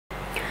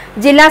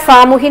ജില്ലാ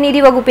സാമൂഹ്യനീതി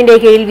വകുപ്പിന്റെ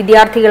കീഴിൽ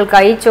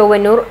വിദ്യാർത്ഥികൾക്കായി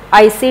ചൊവ്വന്നൂർ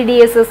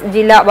ICDSS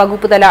ജില്ലാ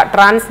വകുപ്പുതല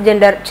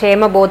ട്രാൻസ്ജെൻഡർ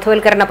ക്ഷേമ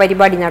ബോധവൽക്കരണ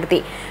പരിപാടി നടത്തി.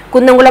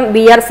 കുന്നംകുളം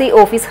BRC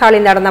ഓഫീസ്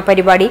ഹാളിൽ നടന്ന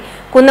പരിപാടി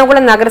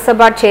കുന്നംകുളം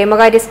നഗരസഭാ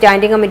ക്ഷേമകാര്യ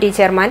standing committee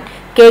chairman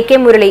KK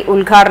Murali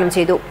ഉദ്ഘാടനം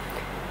ചെയ്തു.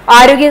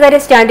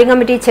 ആരോഗ്യകാര്യ standing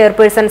committee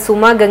chairperson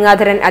Suma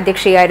Gangadharan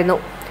അധ്യക്ഷയായിരുന്നു.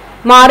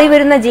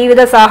 മാറിവരുന്ന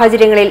ജീവിത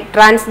സാഹചര്യങ്ങളിൽ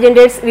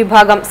ട്രാൻസ്ജെൻഡേഴ്സ്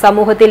വിഭാഗം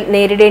സമൂഹത്തിൽ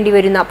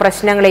നേരിടേണ്ടിവരുന്ന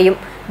പ്രശ്നങ്ങളെയും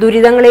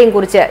ദുരിതങ്ങളെയും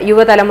കുറിച്ച്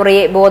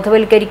യുവതലമുറയെ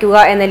ബോധവൽക്കരിക്കുക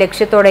എന്ന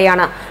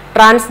ലക്ഷ്യത്തോടെയാണ്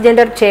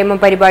ട്രാൻസ്ജെൻഡർ ക്ഷേമം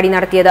പരിപാടി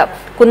നടത്തിയത്.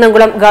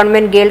 Kunnamkulam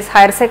government girls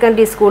higher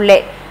secondary സ്കൂളിലെ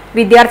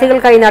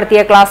വിദ്യാർത്ഥികൾക്കായി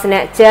നടത്തിയ ക്ലാസിന്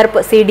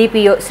ചേർപ്പ്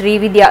CDPO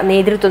ശ്രീവിദ്യ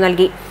നേതൃത്വം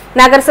നൽകി.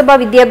 നഗരസഭാ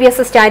വിദ്യാഭ്യാസ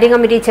standing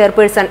committee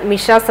chairperson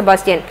Misha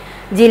Sebastian,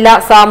 ജില്ലാ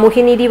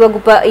സാമൂഹ്യനീതി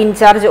വകുപ്പ്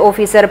in charge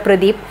officer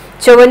Pradeep,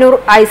 Chowwannur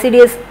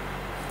ICDS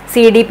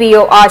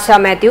CDPO ആശ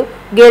Mathew,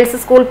 girls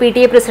school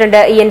PTA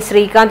president EN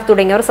Srikanth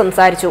തുടങ്ങിയവർ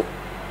സംസാരിച്ചു.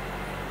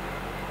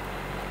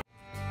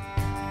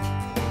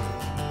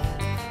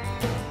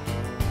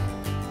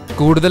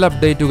 കൂടുതൽ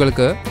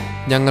അപ്ഡേറ്റുകൾക്ക്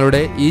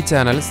ഞങ്ങളുടെ ഈ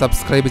ചാനൽ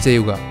സബ്സ്ക്രൈബ്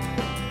ചെയ്യുക.